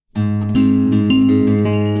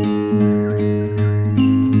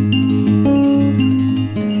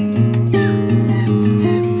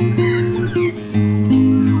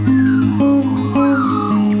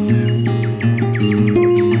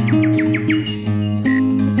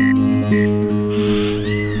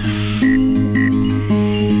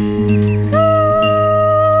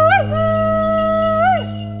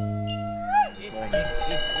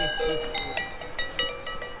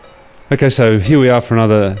Okay, so here we are for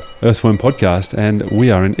another Earthworm podcast, and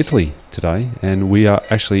we are in Italy today, and we are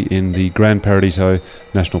actually in the Gran Paradiso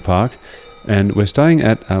National Park, and we're staying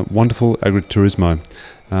at a wonderful Agriturismo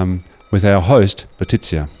with our host,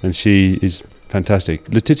 Letizia, and she is fantastic.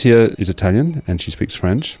 Letizia is Italian, and she speaks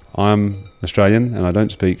French. I'm Australian, and I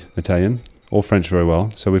don't speak Italian or French very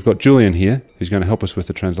well, so we've got Julien here, who's going to help us with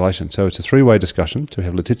the translation. So it's a three-way discussion. So we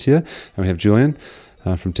have Letizia, and we have Julien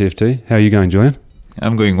from TFT. How are you going, Julien?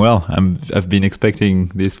 I'm going well. I've been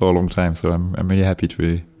expecting this for a long time, so I'm really happy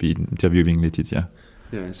to be interviewing Letizia.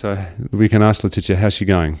 Yeah, so we can ask Letizia, how's she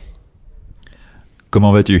going?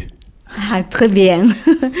 Comment vas-tu? Ah, très bien.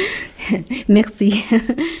 Merci.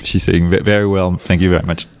 She's saying very well. Thank you very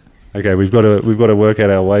much. Okay, we've got to work out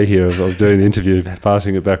our way here of doing the interview,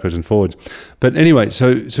 passing it backwards and forwards. But anyway,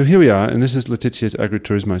 so here we are, and this is Letizia's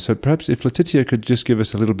Agriturismo. So perhaps if Letizia could just give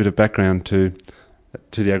us a little bit of background to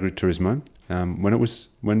the Agriturismo. When it was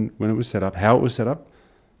set up, how it was set up,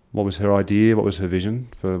 what was her idea, what was her vision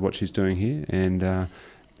for what she's doing here, and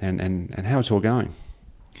how it's all going.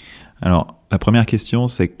 Alors, la première question,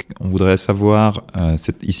 c'est qu'on voudrait savoir,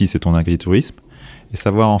 ici c'est ton agritourisme, et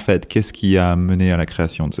savoir en fait qu'est-ce qui a mené à la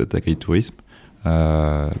création de cet agritourisme,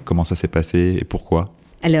 comment ça s'est passé et pourquoi.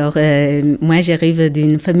 Alors, moi j'arrive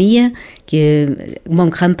d'une famille que mon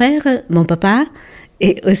grand-père, mon papa,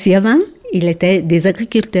 et aussi avant, il était des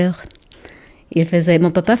agriculteurs.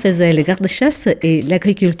 Mon papa faisait le garde-chasse et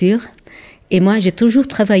l'agriculture. Et moi, j'ai toujours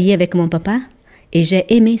travaillé avec mon papa et j'ai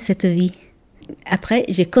aimé cette vie. Après,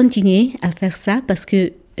 j'ai continué à faire ça parce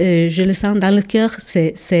que je le sens dans le cœur,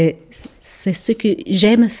 c'est ce que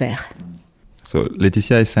j'aime faire. So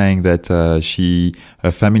Letizia is saying that she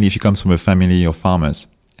comes from a family of farmers,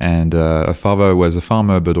 and her father was a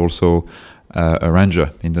farmer but also a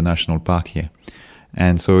ranger in the national park here.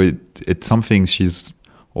 And so it's something she's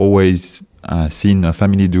always seen her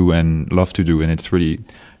family do and love to do, and it's really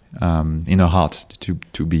in her heart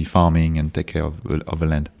to be farming and take care of the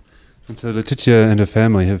land. And so Letizia and her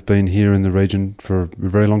family have been here in the region for a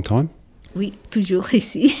very long time? Oui, toujours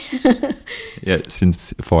ici. Yeah,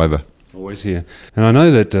 since forever. Always here. And I know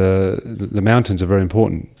that the mountains are very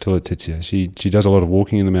important to Letizia. She does a lot of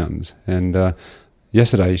walking in the mountains, and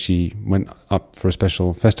yesterday she went up for a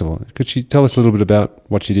special festival. Could she tell us a little bit about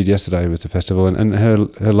what she did yesterday with the festival and her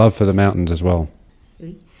love for the mountains as well?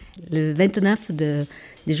 Oui. Le 29 de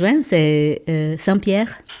juin, c'est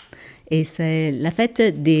Saint-Pierre. Et c'est la fête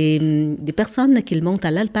des personnes qui montent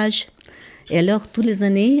à l'alpage. Et alors, toutes les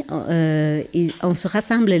années, on se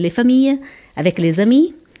rassemble, les familles, avec les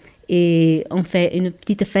amis, et on fait une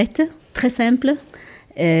petite fête très simple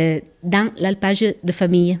dans l'alpage de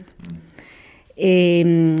famille. Et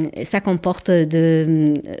ça comporte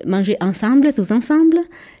de manger ensemble, tous ensemble.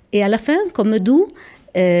 Et à la fin, comme doux,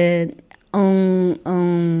 on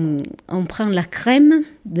prend la crème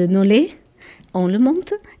de nos laits, on le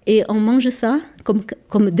monte et on mange ça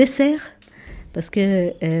comme dessert. Parce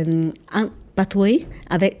que en patois,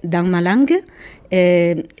 dans ma langue,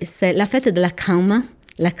 c'est la fête de la crème.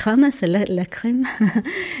 La crème, c'est la crème.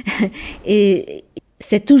 Et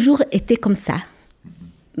c'est toujours été comme ça.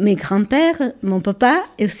 Mes grands-pères, mon papa,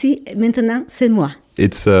 et aussi maintenant, c'est moi.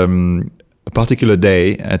 It's a particular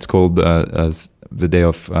day. It's called the day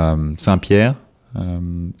of Saint-Pierre,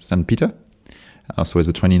 Saint Peter. So it's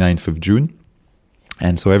the 29th of June.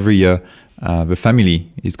 And so every year, the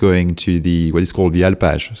family is going to what is called the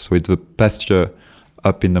alpage. So it's the pasture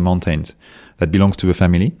up in the mountains that belongs to the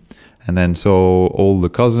family. And then so all the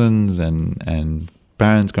cousins and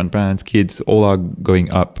parents, grandparents, kids, all are going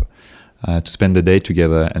up to spend the day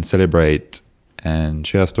together and celebrate and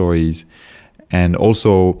share stories. And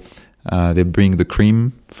also they bring the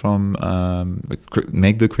cream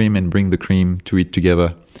make the cream and bring the cream to eat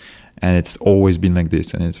together. And it's always been like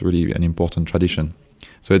this, and it's really an important tradition.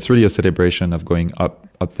 So it's really a celebration of going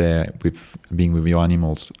up there with being with your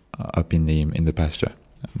animals up in the pasture,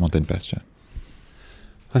 mountain pasture.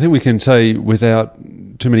 I think we can say without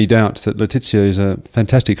too many doubts that Letizia is a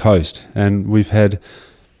fantastic host, and we've had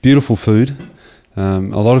beautiful food, a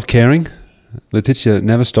lot of caring. Letizia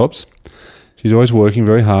never stops. She's always working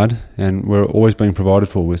very hard, and we're always being provided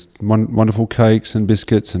for with wonderful cakes and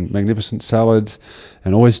biscuits and magnificent salads,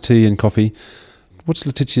 and always tea and coffee. What's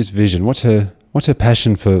Letizia's vision? What's her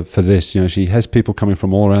passion for this? You know, she has people coming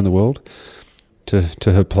from all around the world to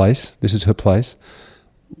her place. This is her place.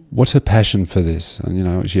 What's her passion for this? And, you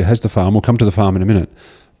know, she has the farm. We'll come to the farm in a minute,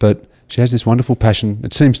 but she has this wonderful passion,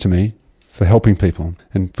 it seems to me, for helping people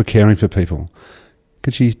and for caring for people.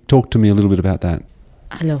 Could she talk to me a little bit about that?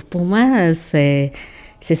 Alors, pour moi, c'est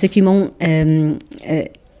ce qui m'ont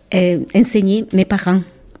enseigné mes parents.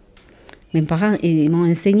 Mes parents, ils m'ont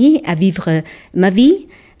enseigné à vivre ma vie,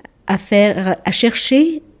 à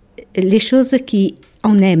chercher les choses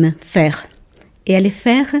qu'on aime faire et à les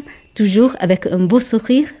faire toujours avec un beau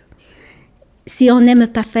sourire. Si on n'aime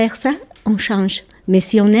pas faire ça, on change. Mais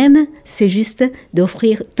si on aime, c'est juste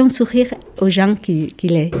d'offrir ton sourire aux gens qui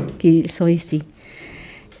sont ici.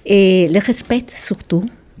 Et le respect surtout,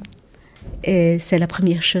 c'est la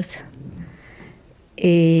première chose.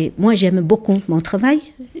 Et moi, j'aime beaucoup mon travail.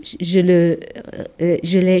 Je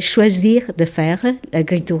l'ai choisi de faire,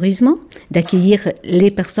 l'agriturismo, d'accueillir les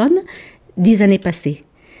personnes 10 années passées.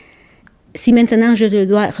 Si maintenant je le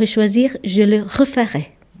dois rechoisir, je le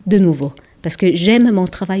referai de nouveau, parce que j'aime mon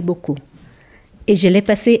travail beaucoup. Et je l'ai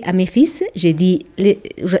passé à mes fils. J'ai dit,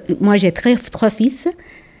 moi j'ai trois fils,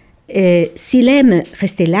 s'il aime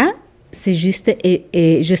rester là, c'est juste,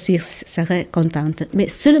 et je serai contente. Mais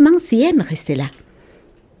seulement s'il aime rester là.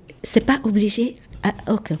 C'est pas obligé à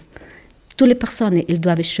aucun. Toutes les personnes, ils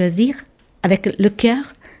doivent choisir avec le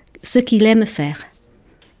cœur ce qu'ils aiment faire.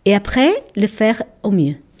 Et après, le faire au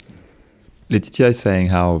mieux. Letizia is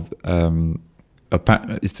saying how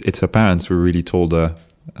it's her parents who really told her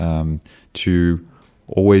to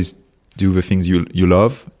always do the things you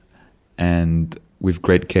love and with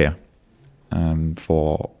great care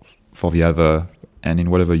for the other and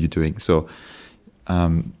in whatever you're doing. So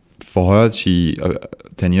for her, she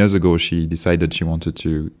 10 years ago, she decided she wanted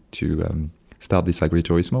to start this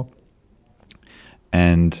Agriturismo,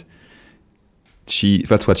 and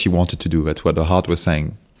that's what she wanted to do. That's what her heart was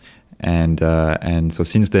saying, and so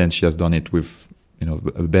since then she has done it with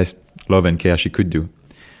the best love and care she could do,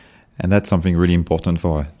 and that's something really important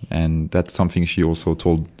for her, and that's something she also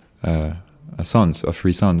told her sons, her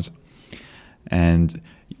 3 sons, and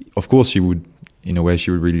of course she would. In a way, she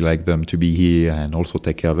would really like them to be here and also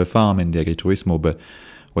take care of the farm and the agriturismo. But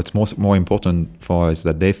what's more important for us is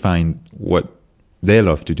that they find what they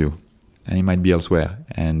love to do, and it might be elsewhere,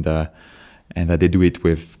 and that they do it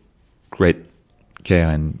with great care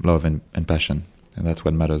and love and passion, and that's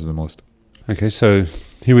what matters the most. Okay, so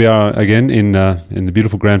here we are again in the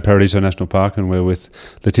beautiful Gran Paradiso National Park, and we're with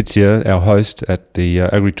Letizia, our host at the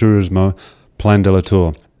Agriturismo Plan de la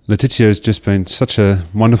Tour. Letizia has just been such a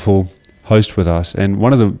wonderful host with us, and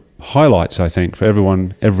one of the highlights, I think, for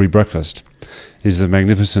everyone every breakfast is the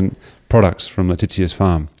magnificent products from Letizia's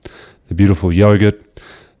farm. The beautiful yogurt,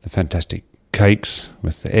 the fantastic cakes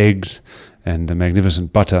with the eggs, and the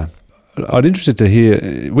magnificent butter. I'd be interested to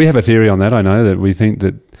hear, we have a theory on that, I know, that we think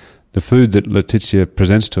that the food that Letizia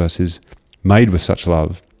presents to us is made with such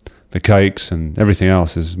love. The cakes and everything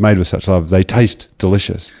else is made with such love. They taste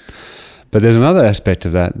delicious. But there's another aspect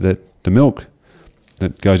of that the milk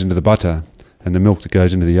that goes into the butter and the milk that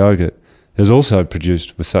goes into the yogurt is also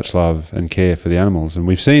produced with such love and care for the animals. And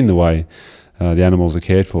we've seen the way the animals are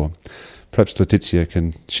cared for. Perhaps Letizia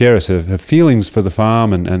can share us her feelings for the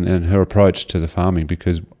farm and her approach to the farming,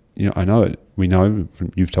 because we know,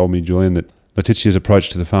 you've told me, Julien, that Letizia's approach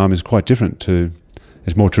to the farm is quite different to,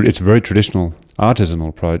 it's a very traditional artisanal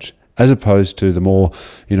approach, as opposed to the more,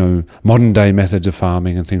 modern day methods of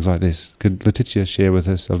farming and things like this. Could Letizia share with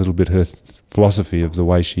us a little bit her philosophy of the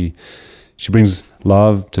way she brings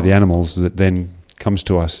love to the animals that then comes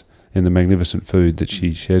to us in the magnificent food that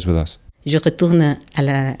she shares with us? Je retourne à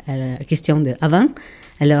la question d'avant.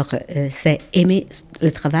 Alors, c'est aimer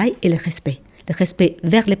le travail et le respect. Le respect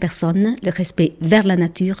vers les personnes, le respect vers la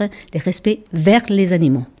nature, le respect vers les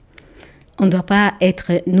animaux. On ne doit pas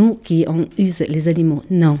être nous qui on use les animaux,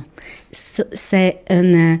 non. C'est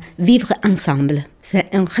un vivre ensemble, c'est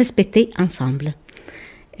un respecter ensemble.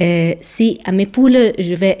 Si à mes poules,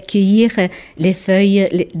 je vais cueillir les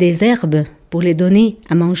feuilles, des herbes pour les donner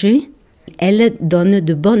à manger, elles donnent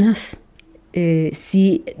de bons œufs.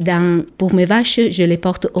 Pour mes vaches, je les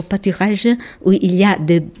porte au pâturage où il y a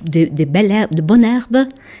de bonnes herbes,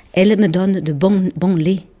 elles me donnent de bons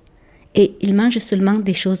laits. Et ils mangent seulement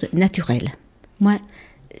des choses naturelles. Moi,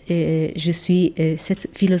 je suis cette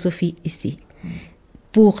philosophie ici.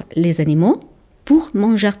 Pour les animaux, pour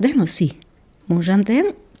mon jardin aussi. Mon jardin,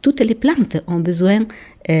 toutes les plantes ont besoin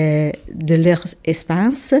de leur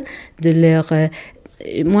espace,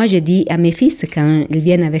 moi, je dis à mes fils, quand ils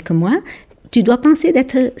viennent avec moi, tu dois penser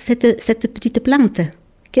d'être cette petite plante.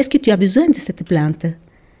 Qu'est-ce que tu as besoin de cette plante?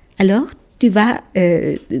 Alors, tu vas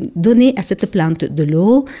donner à cette plante de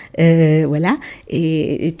l'eau, voilà,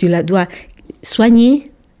 et tu la dois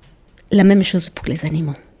soigner. La même chose pour les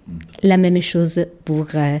animaux, la même chose pour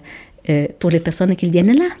les personnes qui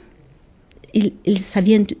viennent là. Ça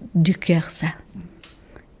vient du cœur, ça.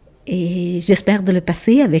 Et j'espère de le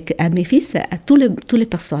passer à mes fils, à toutes les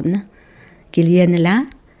personnes qui viennent là.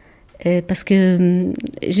 parce que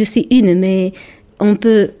je suis une, mais on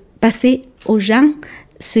peut passer aux gens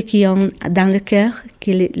ce qui ont dans le cœur,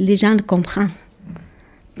 que les gens le comprennent,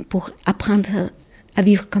 pour apprendre à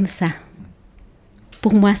vivre comme ça.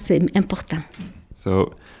 Pour moi, c'est important.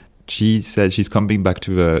 So she said she's coming back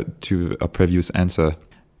to a previous answer,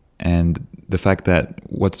 and the fact that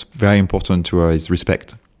what's very important to her is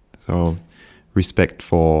respect. So respect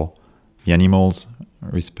for the animals,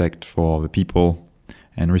 respect for the people,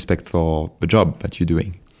 and respect for the job that you're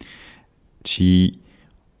doing. She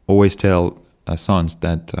always tells her sons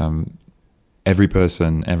that every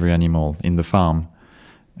person, every animal in the farm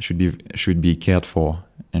should be cared for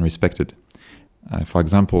and respected. For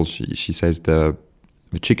example, she says the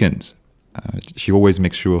chickens. She always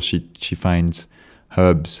makes sure she finds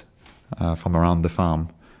herbs from around the farm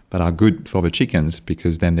that are good for the chickens,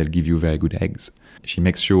 because then they'll give you very good eggs. She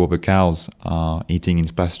makes sure the cows are eating in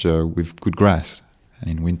pasture with good grass, and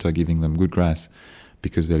in winter giving them good grass,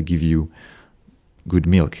 because they'll give you good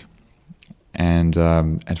milk. And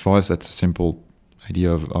for us, that's a simple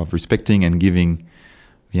idea of respecting and giving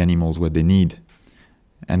the animals what they need.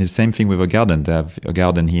 And it's the same thing with a garden. They have a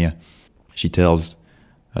garden here. She tells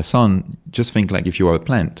her son, just think like if you are a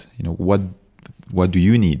plant, what do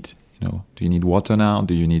you need? Do you need water now?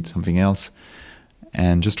 Do you need something else?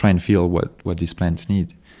 And just try and feel what these plants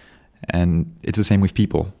need. And it's the same with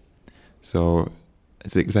people. So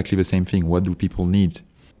it's exactly the same thing. What do people need?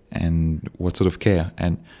 And what sort of care?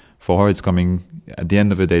 And for her, it's coming, at the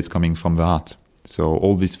end of the day, it's coming from the heart. So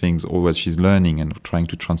all these things, all what she's learning and trying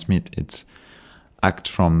to transmit, it's act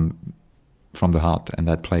from the heart and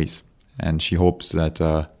that place. And she hopes that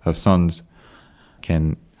her sons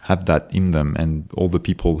can have that in them, and all the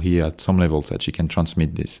people here at some levels, that she can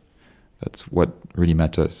transmit this. That's what really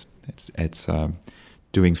matters. It's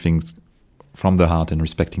doing things from the heart and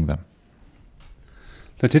respecting them.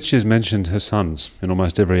 Letizia's mentioned her sons in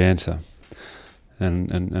almost every answer.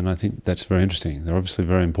 And I think that's very interesting. They're obviously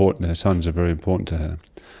very important. Her sons are very important to her.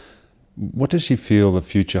 What does she feel the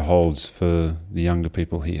future holds for the younger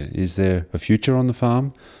people here? Is there a future on the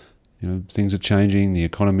farm? Things are changing, the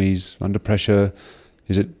economy's under pressure.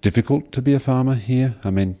 Is it difficult to be a farmer here? I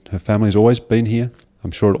mean, her family's always been here.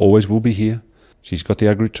 I'm sure it always will be here. She's got the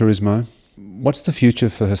Agriturismo. What's the future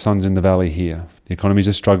for her sons in the valley here? The economies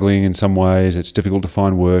are struggling in some ways. It's difficult to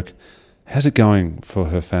find work. How's it going for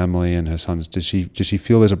her family and her sons? Does she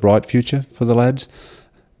feel there's a bright future for the lads?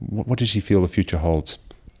 What does she feel the future holds?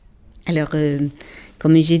 Alors,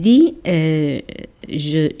 comme j'ai dit,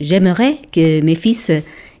 j'aimerais que mes fils,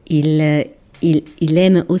 ils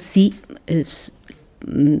aiment aussi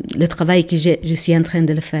le travail que je suis en train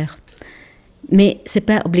de le faire. Mais ce n'est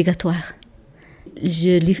pas obligatoire.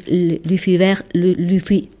 Je lui fais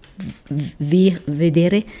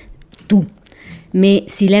vedere tout. Mais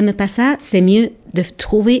s'il n'aime pas ça, c'est mieux de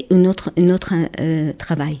trouver un autre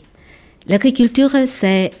travail. L'agriculture,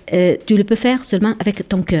 tu le peux faire seulement avec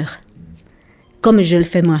ton cœur, comme je le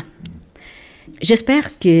fais moi.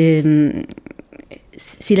 J'espère que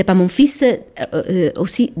s'il n'est pas mon fils,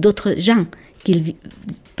 aussi d'autres gens qu'ils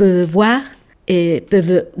peuvent voir, et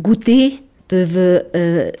peuvent goûter, peuvent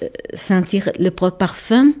sentir le propre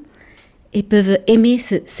parfum et peuvent aimer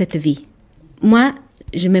cette vie. Moi,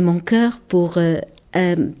 je mets mon cœur pour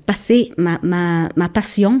passer ma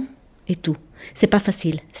passion et tout. C'est pas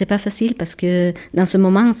facile parce que dans ce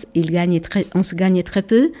moment, on se gagne très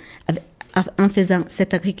peu en faisant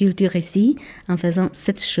cette agriculture ici, en faisant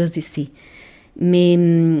cette chose ici. Mais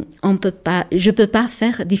je peux pas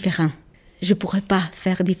faire différent. Je pourrais pas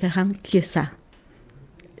faire différent que ça.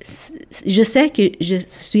 Je sais que je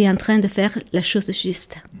suis en train de faire la chose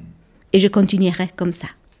juste et je continuerai comme ça.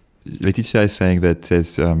 Letizia is saying that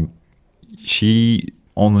she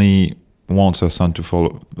only wants her son to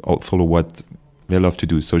follow what they love to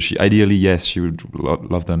do. So she ideally, yes, she would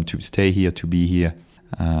love them to stay here, to be here,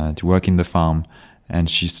 to work in the farm, and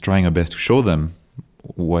she's trying her best to show them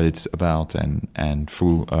what it's about, and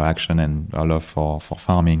through her action and her love for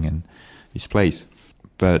farming and this place.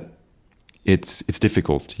 But it's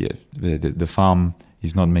difficult here. The farm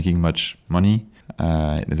is not making much money.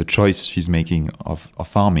 The choice she's making of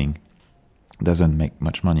farming doesn't make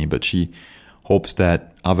much money, but she hopes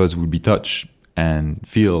that others will be touched and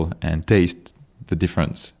feel and taste the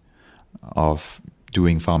difference of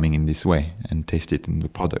doing farming in this way and taste it in the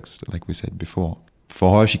products, like we said before.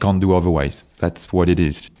 For her, she can't do otherwise. That's what it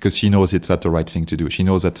is, because she knows that's the right thing to do. She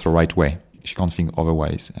knows that's the right way. She can't think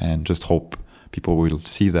otherwise, and just hope people will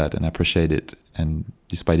see that and appreciate it, and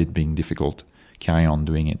despite it being difficult, carry on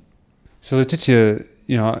doing it. So Letizia,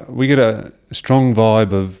 we get a strong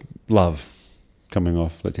vibe of love coming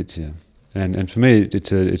off Letizia. And for me,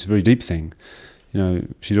 it's a very deep thing.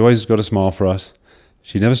 She's always got a smile for us.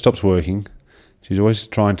 She never stops working. She's always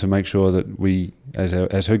trying to make sure that we,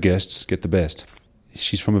 as her guests, get the best.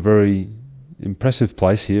 She's from a very impressive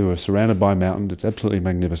place here. We're surrounded by a mountain. It's absolutely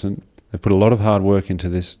magnificent. They've put a lot of hard work into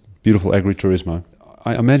this beautiful Agriturismo.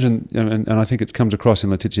 I imagine, and I think it comes across in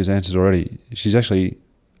Letizia's answers already, she's actually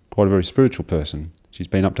quite a very spiritual person. She's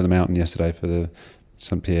been up to the mountain yesterday for the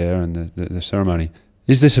St. Pierre and the ceremony.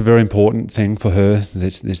 Is this a very important thing for her?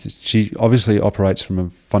 She obviously operates from a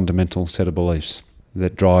fundamental set of beliefs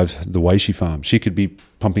that drive the way she farms. She could be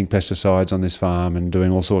pumping pesticides on this farm and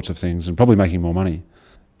doing all sorts of things and probably making more money.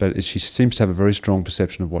 But she seems to have a very strong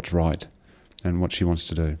perception of what's right and what she wants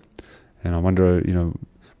to do. And I wonder,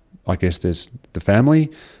 I guess there's the family,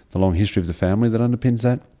 the long history of the family that underpins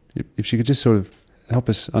that. If she could just sort of help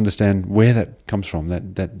us understand where that comes from,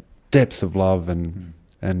 that depth of love and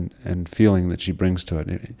feeling that she brings to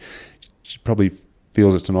it. She probably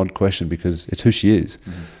feels it's an odd question because it's who she is.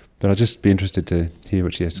 Mm-hmm. But I'd just be interested to hear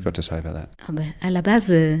what she has got to say about that. À la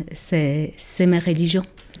base, c'est ma religion.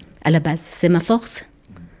 À la base, c'est ma force.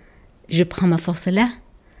 Je prends ma force là.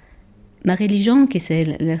 Ma religion, qui c'est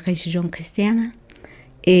la religion chrétienne.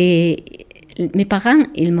 Et mes parents,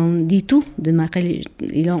 ils m'ont dit tout de ma religion.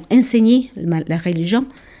 Ils ont enseigné la religion.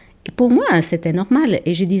 Et pour moi, c'était normal.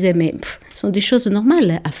 Et je disais, mais ce sont des choses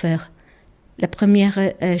normales à faire. La première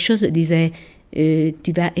chose, disait,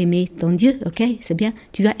 tu vas aimer ton Dieu, ok, c'est bien.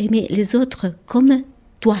 Tu vas aimer les autres comme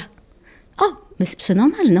toi. Oh, mais c'est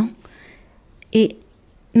normal, non? Et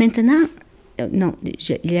maintenant, non,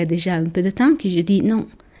 il y a déjà un peu de temps que je dis non,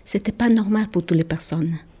 c'était pas normal pour toutes les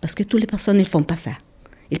personnes. Parce que toutes les personnes ne font pas ça.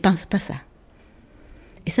 Ils ne pensent pas ça.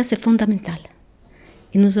 Et ça, c'est fondamental.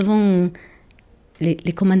 Et nous avons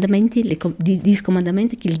les commandements, les 10 commandements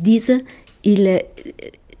qui disent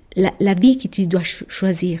la vie que tu dois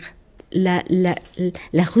choisir, la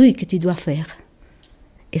rue que tu dois faire.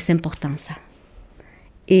 Et c'est important, ça.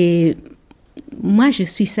 Et moi, je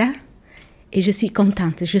suis ça, et je suis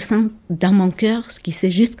contente. Je sens dans mon cœur ce qui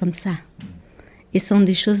c'est juste comme ça. Et ce sont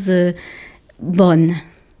des choses bonnes.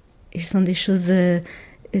 Et ce sont des choses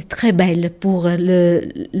très belles pour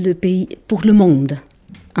le pays, pour le monde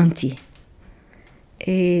entier.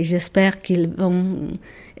 Et j'espère qu'ils vont...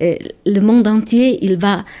 le monde entier, il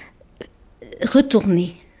va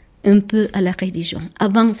retourner un peu à la religion.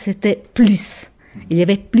 Avant, c'était plus. Il y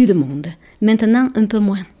avait plus de monde. Maintenant, un peu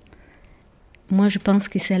moins. Moi, je pense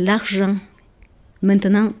que c'est l'argent.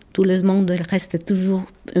 Maintenant, tout le monde reste toujours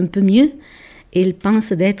un peu mieux. Et il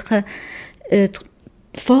pense d'être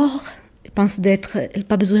fort. Il pense d'être... Il n'a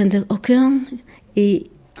pas besoin d'aucun. Et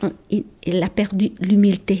il a perdu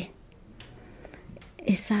l'humilité.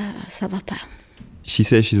 Et ça va pas. She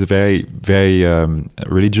says she's a very, very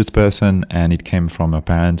religious person, and it came from her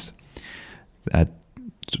parents that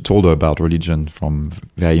told her about religion from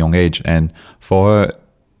very young age. And for her,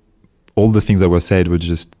 all the things that were said were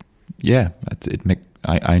just,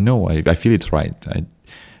 I know, I feel it's right.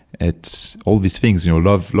 It's all these things,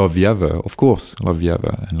 love the other, of course, love the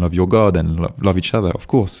other, and love your God, and love each other, of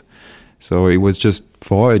course. So it was just,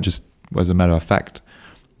 for her, it just was a matter of fact.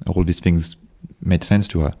 All these things made sense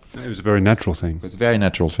to her. It was a very natural thing. It was a very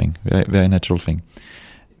natural thing, very, very natural thing.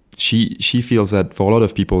 She feels that for a lot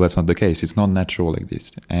of people that's not the case. It's not natural like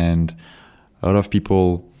this. And a lot of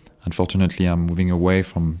people, unfortunately, are moving away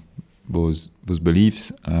from those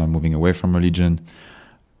beliefs, moving away from religion,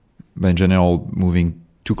 but in general, moving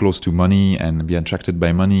too close to money and be attracted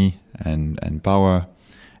by money and power,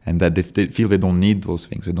 and that they feel they don't need those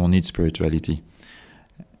things. They don't need spirituality.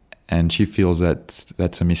 And she feels that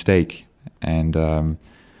that's a mistake. And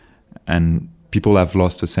people have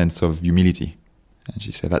lost a sense of humility. And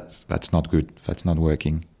she said, that's not good, that's not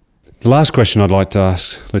working. The last question I'd like to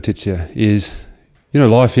ask Letizia is,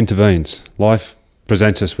 life intervenes. Life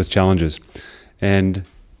presents us with challenges. And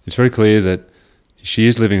it's very clear that she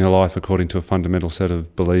is living her life according to a fundamental set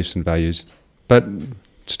of beliefs and values. But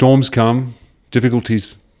storms come,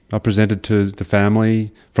 difficulties are presented to the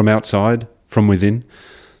family from outside, from within.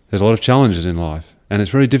 There's a lot of challenges in life. And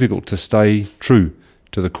it's very difficult to stay true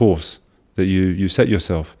to the course that you set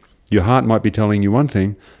yourself. Your heart might be telling you one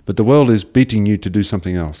thing, but the world is beating you to do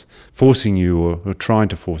something else, forcing you or trying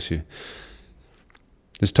to force you.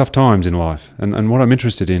 There's tough times in life. And what I'm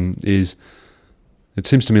interested in is, it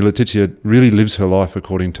seems to me Letizia really lives her life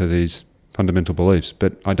according to these fundamental beliefs,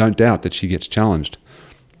 but I don't doubt that she gets challenged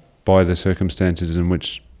by the circumstances in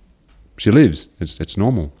which she lives. It's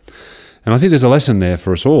normal. And I think there's a lesson there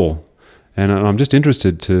for us all. And I'm just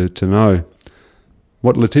interested to know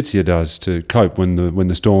what Letizia does to cope when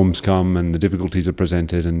the storms come and the difficulties are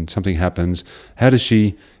presented and something happens. How does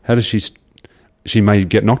she she may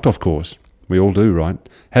get knocked off course. We all do, right?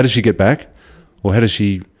 How does she get back? Or what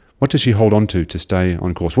does she hold on to stay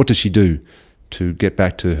on course? What does she do to get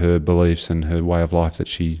back to her beliefs and her way of life that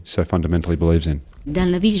she so fundamentally believes in? Dans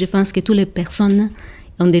la vie, je pense que toutes les personnes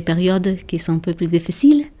ont des périodes qui sont un peu plus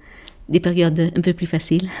difficiles, des périodes un peu plus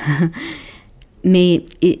faciles. Mais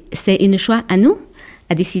c'est un choix à nous,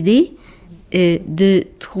 à décider de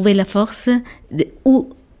trouver la force, où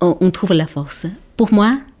on trouve la force. Pour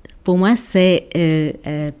moi,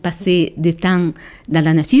 c'est passer du temps dans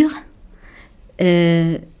la nature.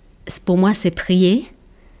 Pour moi, c'est prier.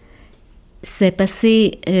 C'est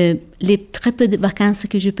passer les très peu de vacances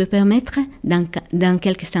que je peux permettre dans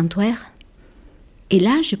quelques sanctuaires. Et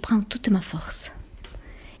là, je prends toute ma force.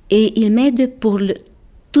 Et il m'aide pour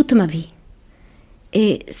toute ma vie.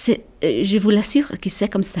 Et je vous l'assure que c'est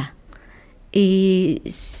comme ça. Et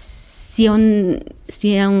si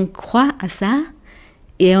on croit à ça,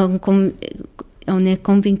 et on est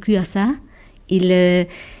convaincu à ça,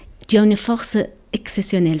 tu as une force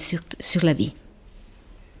exceptionnelle sur la vie.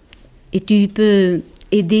 Et tu peux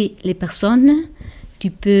aider les personnes,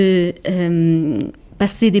 tu peux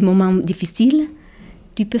passer des moments difficiles,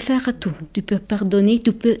 tu peux faire tout, tu peux pardonner,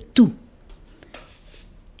 tu peux tout.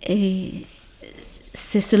 Et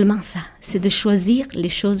c'est seulement ça, c'est de choisir les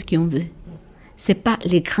choses qu'on veut. C'est pas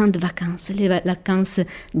les grandes vacances, les vacances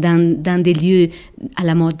dans des lieux à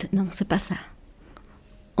la mode. Non, c'est pas ça.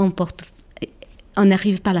 On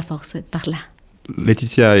arrive par la force, par là.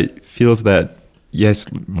 Letizia feels that, yes,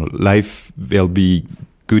 life, there'll be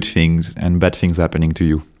good things and bad things happening to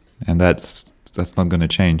you. And that's not going to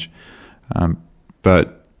change.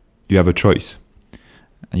 But you have a choice.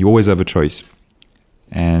 And you always have a choice.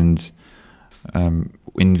 And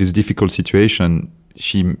in this difficult situation,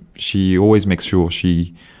 she always makes sure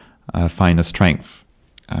she finds a strength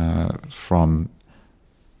from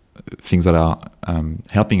things that are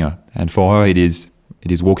helping her. And for her, it is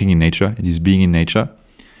walking in nature. It is being in nature.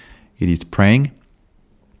 It is praying.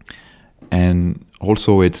 And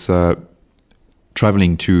also it's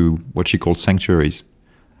traveling to what she calls sanctuaries,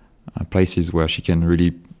 places where she can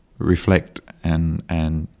really reflect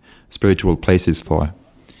and spiritual places for her.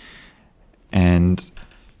 And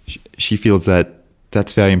she feels that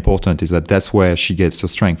that's very important, is that's where she gets her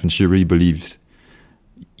strength, and she really believes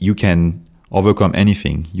you can overcome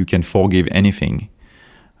anything, you can forgive anything,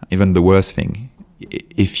 even the worst thing,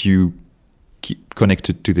 if you keep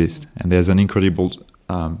connected to this. And there's an incredible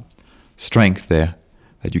strength there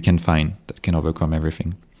that you can find that can overcome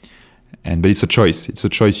everything. But it's a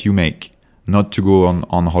choice you make, not to go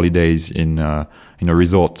on holidays in a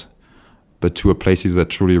resort, but to places that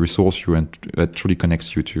truly resource you and that truly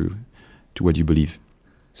connects you to what you believe.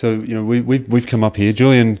 So, we've come up here.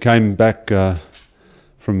 Julien came back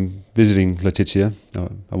from visiting Letizia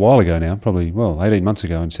a while ago now, probably, 18 months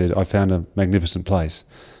ago, and said, I found a magnificent place.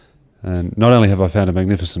 And not only have I found a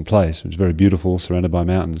magnificent place, which is very beautiful, surrounded by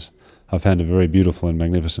mountains, I found a very beautiful and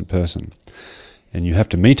magnificent person. And you have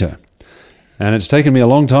to meet her. And it's taken me a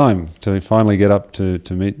long time to finally get up to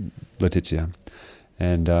meet Letizia.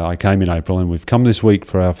 And I came in April, and we've come this week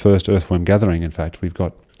for our first Earthworm gathering. In fact, we've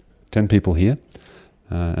got 10 people here,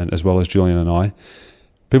 and as well as Julien and I.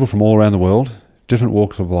 People from all around the world, different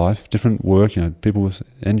walks of life, different work, people with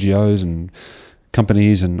NGOs and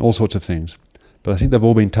companies and all sorts of things. But I think they've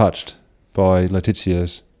all been touched by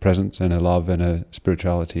Letizia's presence and her love and her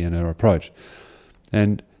spirituality and her approach.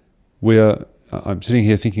 And I'm sitting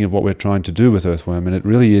here thinking of what we're trying to do with Earthworm, and it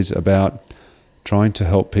really is about trying to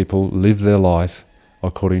help people live their life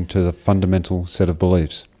according to the fundamental set of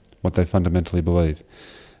beliefs, what they fundamentally believe.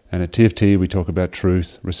 And at TFT we talk about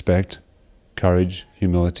truth, respect, courage,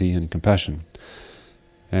 humility and compassion.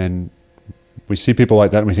 And we see people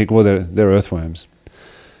like that and we think, well, they're earthworms.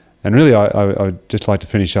 And really I'd just like to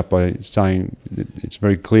finish up by saying it's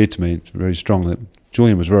very clear to me, it's very strong, that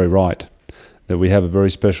Julien was very right, that we have a very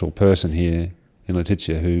special person here in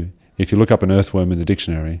Letizia who, if you look up an earthworm in the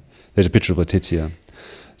dictionary, there's a picture of Letizia.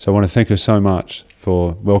 So I want to thank her so much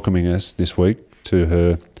for welcoming us this week to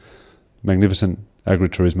her magnificent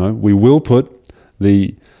Agriturismo. We will put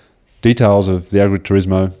the details of the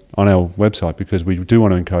Agriturismo on our website, because we do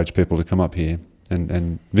want to encourage people to come up here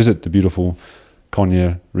and visit the beautiful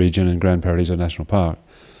Cogne region and Grand Paradiso National Park.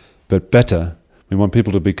 But better, we want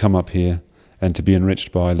people to come up here and to be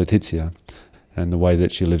enriched by Letizia and the way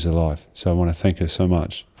that she lives her life. So I want to thank her so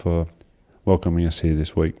much for welcoming us here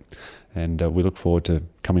this week. And we look forward to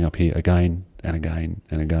coming up here again and again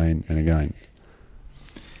and again and again.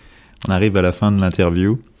 On arrive à la fin de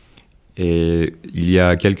l'interview, et il y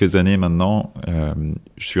a quelques années maintenant,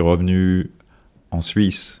 je suis revenu en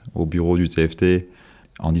Suisse, au bureau du TFT,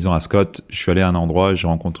 en disant à Scott, je suis allé à un endroit, j'ai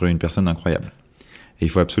rencontré une personne incroyable. Et il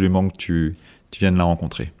faut absolument que tu viennes la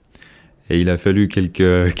rencontrer. Et il a fallu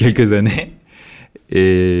quelques années.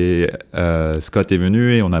 Et Scott est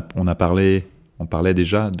venu et on parlait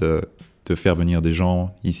déjà de faire venir des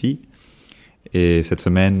gens ici. Et cette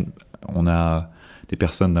semaine, on a des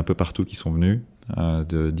personnes d'un peu partout qui sont venues,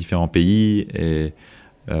 de différents pays et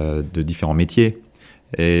de différents métiers.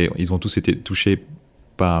 Et ils ont tous été touchés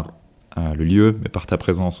par le lieu, mais par ta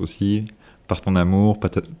présence aussi, par ton amour,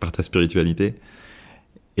 par ta spiritualité.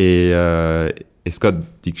 Et Scott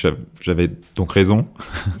dit que j'avais donc raison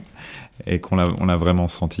et qu'on l'a vraiment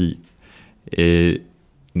senti. Et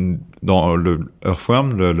dans le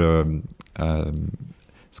Earthworm,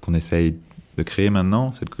 ce qu'on essaye de créer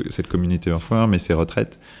maintenant, cette communauté Earthworm et ces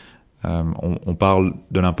retraites, on parle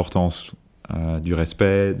de l'importance du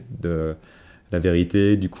respect, de la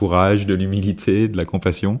vérité, du courage, de l'humilité, de la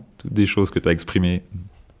compassion, toutes des choses que tu as exprimées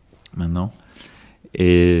maintenant.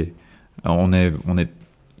 Et on est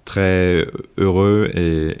très heureux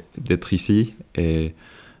d'être ici, et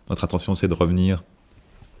notre intention c'est de revenir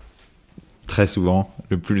très souvent,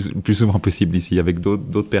 le plus souvent possible ici avec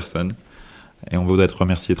d'autres personnes, et on voudrait te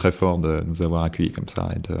remercier très fort de nous avoir accueillis comme ça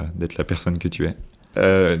et d'être la personne que tu es.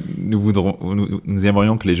 Nous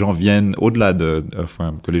aimerions que les gens viennent au-delà de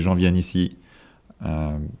Earthworm, que les gens viennent ici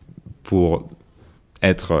pour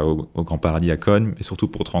être au Grand Paradis à Cogne, et surtout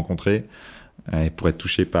pour te rencontrer et pour être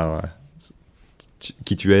touché par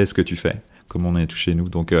qui tu es, ce que tu fais, comme on est touché nous.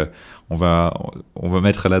 Donc on va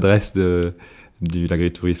mettre l'adresse de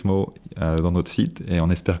l'Agriturismo dans notre site, et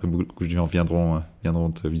on espère que beaucoup de gens viendront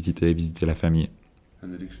te visiter la famille.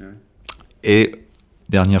 Et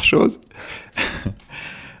dernière chose,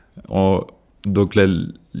 donc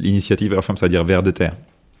l'initiative Earthworm, ça veut dire vers de terre.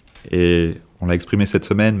 Et on l'a exprimé cette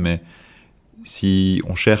semaine, mais si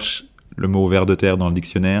on cherche le mot vers de terre dans le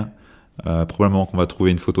dictionnaire, probablement qu'on va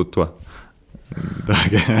trouver une photo de toi.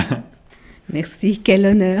 Merci, quel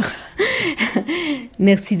honneur.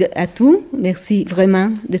 Merci à tous, merci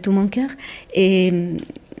vraiment de tout mon cœur. Et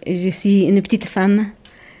je suis une petite femme,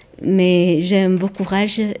 mais j'ai un beau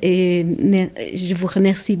courage et je vous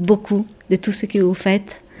remercie beaucoup de tout ce que vous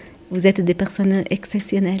faites. Vous êtes des personnes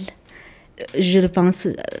exceptionnelles. Je le pense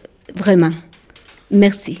vraiment.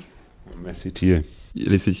 Merci. Merci to you.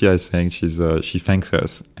 Letizia is saying she thanks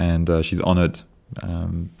us, and she's honored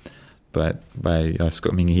by us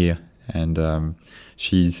coming here. And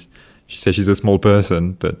she says she's a small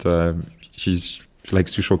person, but she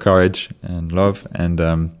likes to show courage and love,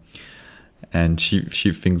 and she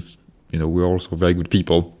thinks we're also very good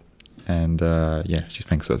people, and she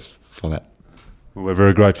thanks us for that. Well, we're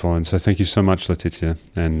very grateful, and so thank you so much, Letizia,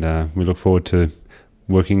 and we look forward to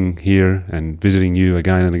working here and visiting you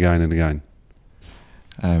again and again and again.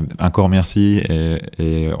 Encore merci,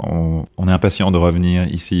 et on est impatient de revenir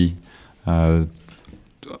ici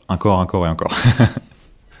encore et encore.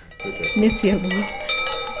 Merci à vous.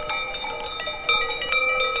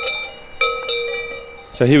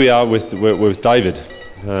 So here we are with David,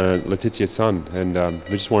 Letizia's son, and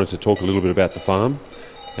we just wanted to talk a little bit about the farm.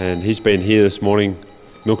 And he's been here this morning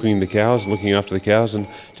milking the cows, looking after the cows, and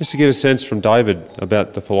just to get a sense from David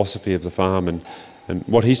about the philosophy of the farm and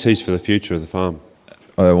what he sees for the future of the farm.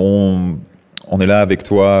 On est là avec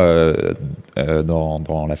toi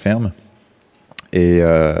dans la ferme, et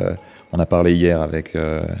on a parlé hier avec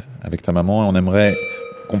ta maman, et on aimerait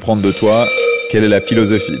comprendre de toi quelle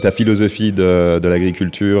est ta philosophie de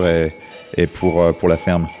l'agriculture et pour la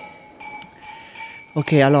ferme.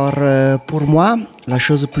 Ok, alors pour moi, la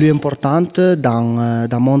chose plus importante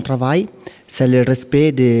dans mon travail, c'est le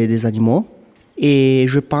respect des animaux. Et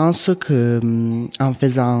je pense qu'en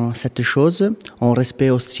faisant cette chose, on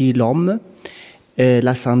respecte aussi l'homme,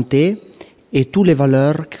 la santé et toutes les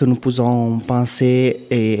valeurs que nous pouvons penser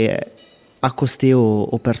et accoster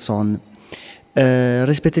aux personnes.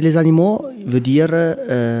 Respecter les animaux veut dire,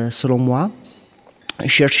 selon moi,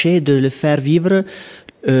 chercher de le faire vivre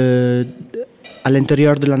à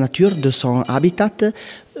l'intérieur de la nature, de son habitat,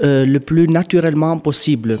 le plus naturellement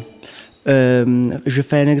possible. Je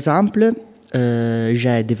fais un exemple.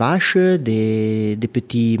 J'ai des vaches, des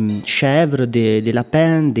petits chèvres, des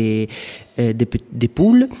lapins, des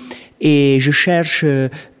poules, et je cherche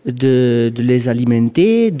de les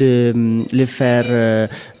alimenter, de les faire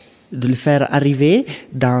arriver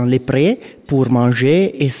dans les prés pour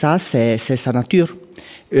manger, et ça, c'est sa nature.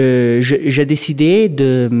 J'ai décidé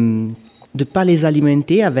de ne pas les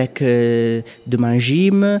alimenter avec de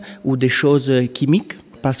mangimes ou des choses chimiques,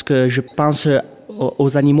 parce que je pense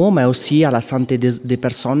aux animaux, mais aussi à la santé des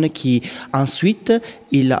personnes qui ensuite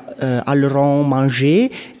ils alleront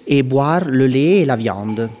manger et boire le lait et la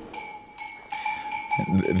viande.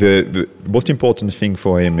 The most important thing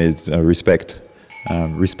for him is respect.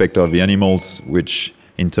 Respect of the animals, which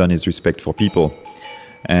in turn is respect for people.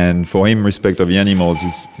 And for him, respect of the animals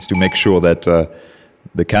is to make sure that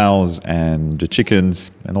the cows and the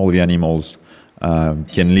chickens and all the animals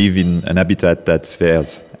can live in an habitat that's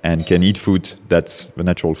theirs and can eat food that's the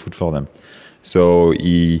natural food for them. So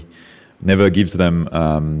he never gives them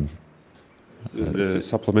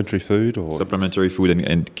supplementary food or supplementary food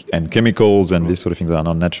and chemicals and these sort of things that are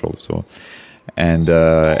not natural. So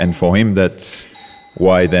and for him, that's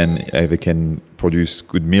why then they can produce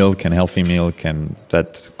good milk and healthy milk, and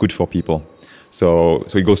that's good for people. So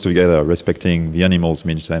it goes together. Respecting the animals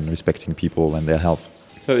means then respecting people and their health.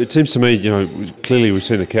 So it seems to me, clearly we've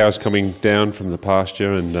seen the cows coming down from the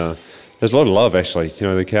pasture, and there's a lot of love actually.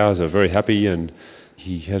 The cows are very happy, and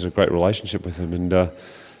he has a great relationship with them. And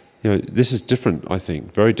this is different, I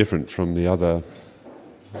think, very different from the other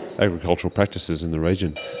agricultural practices in the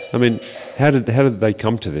region. I mean, how did they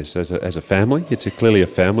come to this as a family? It's clearly a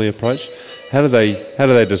family approach. How do they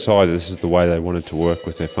decide that this is the way they wanted to work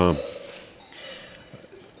with their farm?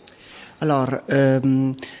 Alors,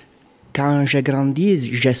 quand j'ai grandi,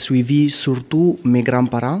 j'ai suivi surtout mes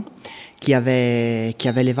grands-parents qui avaient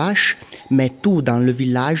les vaches, mais tous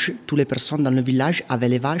les personnes dans le village avaient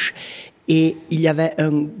les vaches, et il y avait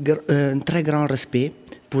un très grand respect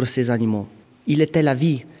pour ces animaux. Il était la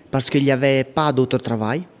vie parce qu'il n'y avait pas d'autre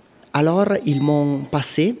travail. Alors, ils m'ont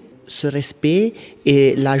passé ce respect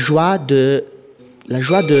et la joie de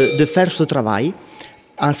faire ce travail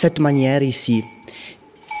en cette manière ici.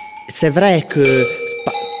 C'est vrai que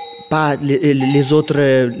pas les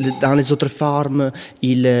autres, dans les autres formes,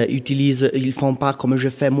 ils font pas comme je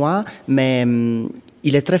fais moi, mais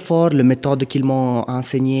il est très fort la méthode qu'ils m'ont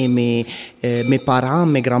enseigné mes parents,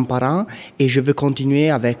 mes grands-parents, et je veux continuer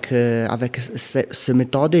avec cette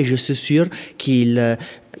méthode, et je suis sûr qu'il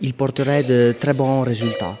porterait de très bons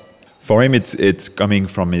résultats. For him, it's coming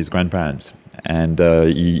from his grandparents, and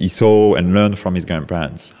he saw and learned from his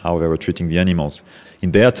grandparents how they were treating the animals.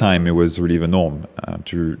 In their time, it was really the norm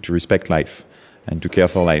to respect life and to care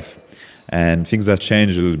for life. And things have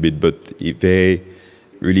changed a little bit, but they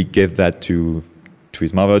really gave that to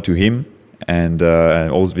his mother, to him, and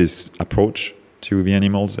also this approach to the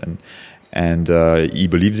animals. And he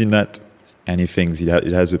believes in that, and he thinks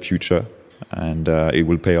it has a future, and it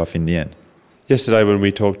will pay off in the end. Yesterday when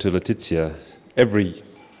we talked to Letizia, every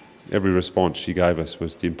response she gave us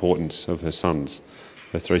was the importance of her sons.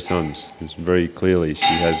 Her 3 sons. It's very clearly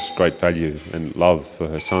she has great value and love for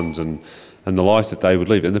her sons and the life that they would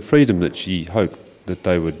live, and the freedom that she hoped that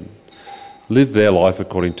they would live their life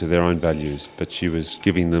according to their own values, but she was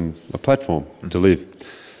giving them a platform to live.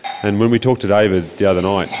 And when we talked to David the other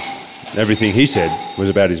night, everything he said was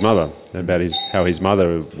about his mother, about how his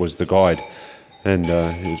mother was the guide. And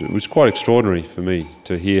it was quite extraordinary for me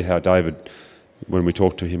to hear how David, when we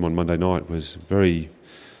talked to him on Monday night, was very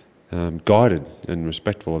guided and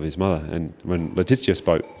respectful of his mother. And when Letizia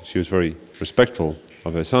spoke, she was very respectful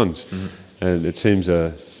of her sons. Mm-hmm. And it seems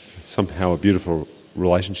somehow a beautiful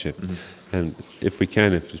relationship. Mm-hmm. And if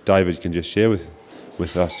David can just share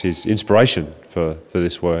with us his inspiration for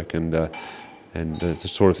this work and the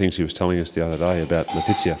sort of things he was telling us the other day about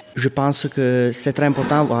Letizia. Je pense que c'est très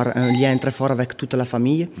important d'avoir un lien très fort avec toute la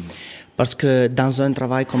famille, parce que dans un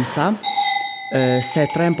travail comme ça, c'est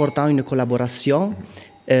très important une collaboration.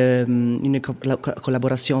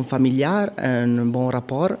 Collaboration familiale, un bon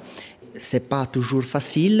rapport. C'est pas toujours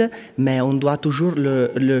facile, mais on doit toujours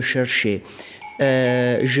le chercher.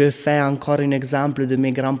 Je fais encore un exemple de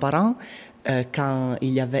mes grands-parents. Quand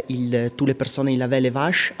toutes les personnes avaient les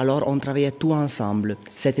vaches, alors on travaillait tout ensemble.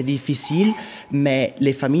 C'était difficile, mais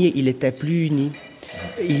les familles étaient plus unies.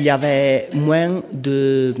 Il y avait moins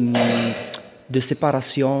de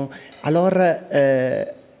séparation. Alors,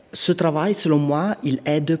 ce travail, selon moi, il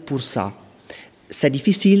aide pour ça. C'est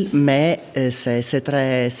difficile, mais c'est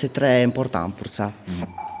très important pour ça.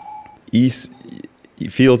 He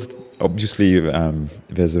feels, obviously,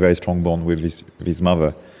 there's a very strong bond with his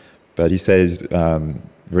mother, but he says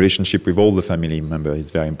relationship with all the family members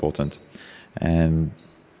is very important, and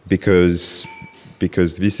because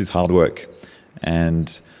this is hard work,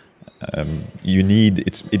 and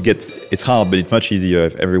it's hard, but it's much easier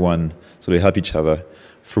if everyone sort of help each other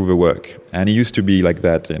through the work. And it used to be like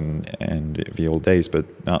that in the old days, but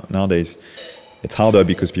nowadays it's harder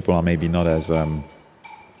because people are maybe not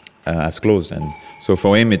as close. And so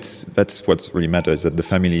for him, that's what really matters, that the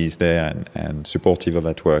family is there and supportive of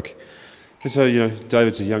that work. And so,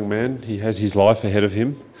 David's a young man. He has his life ahead of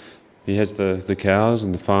him. He has the cows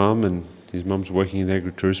and the farm, and His mum's working in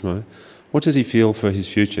Agriturismo. What does he feel for his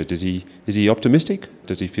future? Is he optimistic?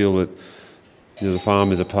 Does he feel that the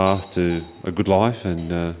farm is a path to a good life?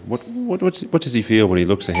 And what does he feel when he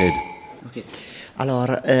looks ahead? Okay. Alors,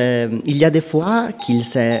 il y a des fois qu'il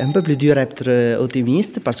c'est un peu plus dur d'être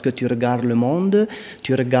optimiste parce que tu regardes le monde,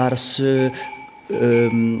 tu regardes ce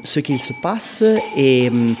qu'il se passe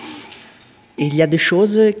et il y a des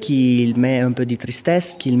choses qui met un peu de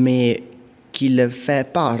tristesse, qui le fait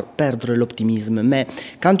perdre l'optimisme. Mais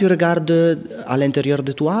quand tu regardes à l'intérieur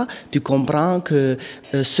de toi, tu comprends que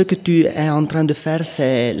ce que tu es en train de faire,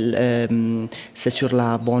 c'est sur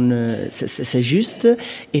la bonne, c'est juste,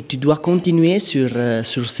 et tu dois continuer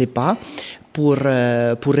sur ces pas pour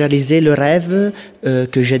réaliser le rêve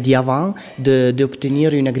que j'ai dit avant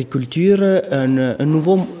d'obtenir une agriculture, une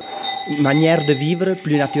nouvelle manière de vivre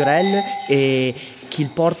plus naturelle et qu'il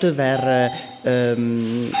porte vers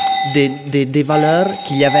des valeurs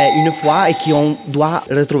qu'il y avait une fois et qu'on doit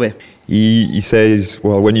retrouver. He says,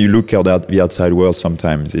 well, when you look at the outside world,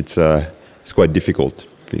 sometimes it's quite difficult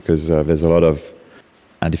because there's a lot of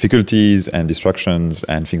difficulties and distractions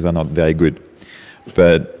and things are not very good.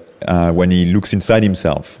 But when he looks inside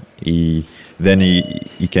himself, he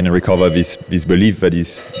can recover this belief that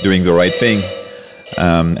he's doing the right thing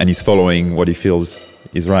and he's following what he feels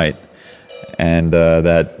is right. And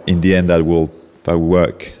that in the end that will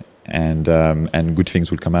work, and good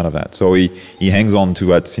things will come out of that. So he hangs on to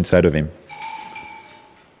what's inside of him.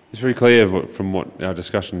 It's very clear from what our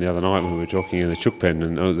discussion the other night when we were talking in the chook pen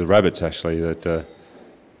and the rabbits actually that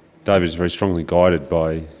David is very strongly guided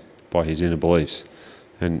by his inner beliefs,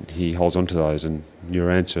 and he holds on to those. And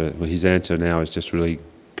his answer now is just really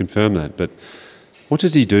confirm that. But what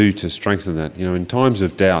does he do to strengthen that? In times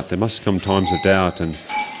of doubt, there must come times of doubt, and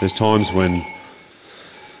there's times when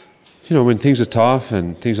things are tough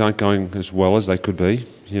and things aren't going as well as they could be,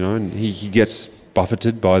 and he gets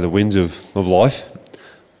buffeted by the winds of life.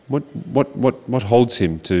 What holds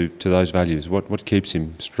him to those values? What keeps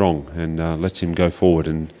him strong and lets him go forward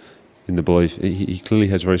and in the belief? He clearly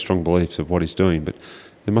has very strong beliefs of what he's doing, but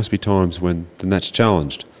there must be times when that's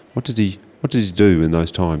challenged. What does he do in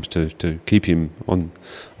those times to keep him on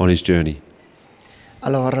his journey?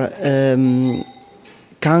 Alors,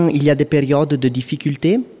 quand il y a des périodes de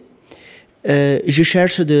difficulté, je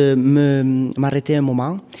cherche de m'arrêter un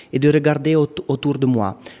moment et de regarder autour de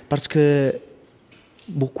moi. Parce que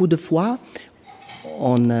beaucoup de fois,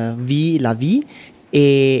 on vit la vie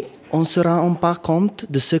et on ne se rend pas compte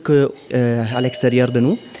de ce que à l'extérieur de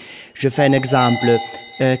nous. Je fais un exemple.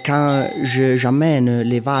 Quand j'amène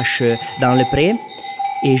les vaches dans le pré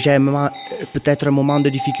et j'ai peut-être un moment de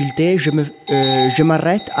difficulté, je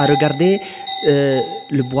m'arrête à regarder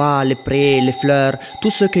le bois, les prés, les fleurs,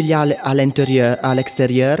 tout ce qu'il y a à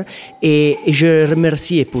l'extérieur et je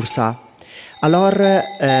remercie pour ça. Alors,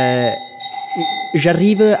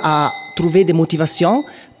 j'arrive à trouver des motivations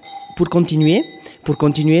pour continuer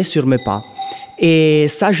sur mes pas. Et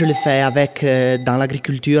ça, je le fais dans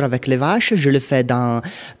l'agriculture avec les vaches, je le fais dans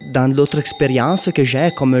d'autres expériences que j'ai,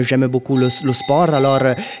 comme j'aime beaucoup le sport. Alors,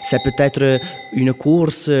 c'est peut-être une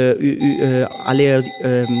course, aller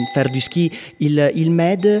faire du ski. Il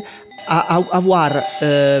m'aide à voir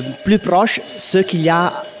plus proche ce qu'il y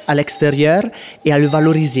a à l'extérieur et à le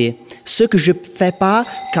valoriser. Ce que je ne fais pas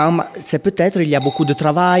quand c'est peut-être il y a beaucoup de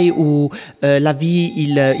travail ou la vie,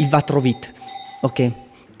 il va trop vite. OK.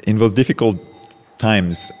 In those difficult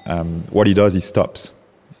times, what he does, he stops.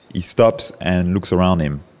 He stops and looks around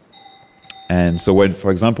him. And so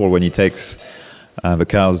for example, when he takes the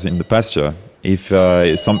cows in the pasture, if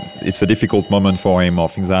it's a difficult moment for him or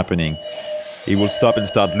things are happening, he will stop and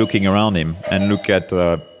start looking around him and look at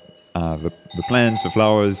the plants, the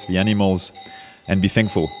flowers, the animals, and be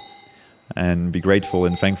thankful and be grateful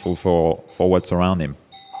and thankful for what's around him.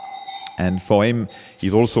 And for him, he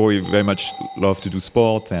very much love to do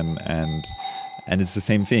sport and it's the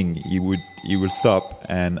same thing. He will stop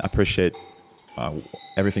and appreciate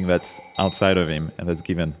everything that's outside of him and that's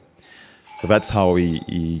given. So that's how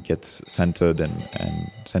he gets centered and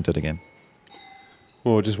centered again.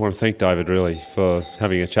 Well, I just want to thank David really for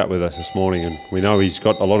having a chat with us this morning, and we know he's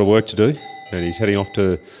got a lot of work to do, and he's heading off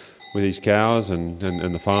with his cows and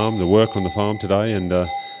the farm, the work on the farm today, and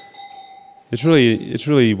it's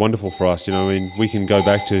really wonderful for us. We can go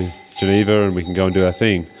back to Geneva and we can go and do our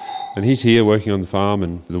thing. And he's here working on the farm,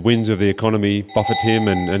 and the winds of the economy buffet him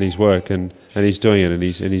and his work, and he's doing it, and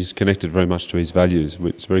he's connected very much to his values.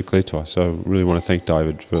 It's very clear to us. So I really want to thank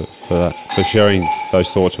David for that, for sharing those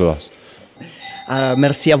thoughts with us.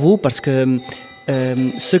 Merci à vous parce que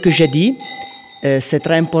ce que j'ai dit, c'est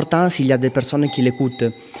très important s'il y a des personnes qui l'écoutent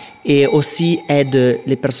et aussi aide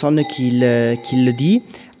les personnes qui le disent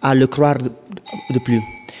à le croire de plus.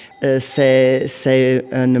 C'est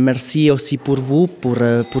un merci aussi pour vous, pour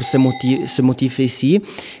ce motif ici.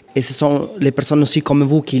 Et ce sont les personnes aussi comme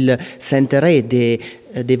vous qui s'intéressent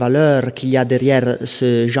des valeurs qu'il y a derrière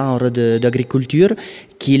ce genre d'agriculture,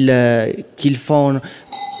 qu'ils font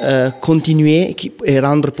continuer et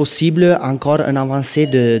rendre possible encore un avancée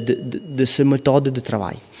de ce méthode de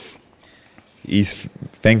travail. He's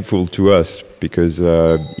thankful to us because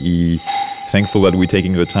he's thankful that we're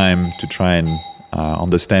taking the time to try and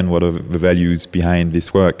understand what are the values behind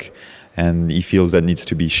this work, and he feels that needs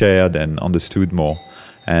to be shared and understood more.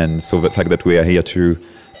 And so the fact that we are here to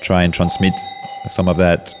try and transmit some of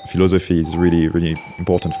that philosophy is really, really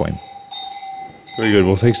important for him. Very good.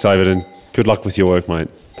 Well, thanks, David, and good luck with your work,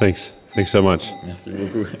 mate. Thanks. Thanks so much. Merci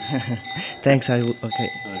beaucoup. Thanks. Okay.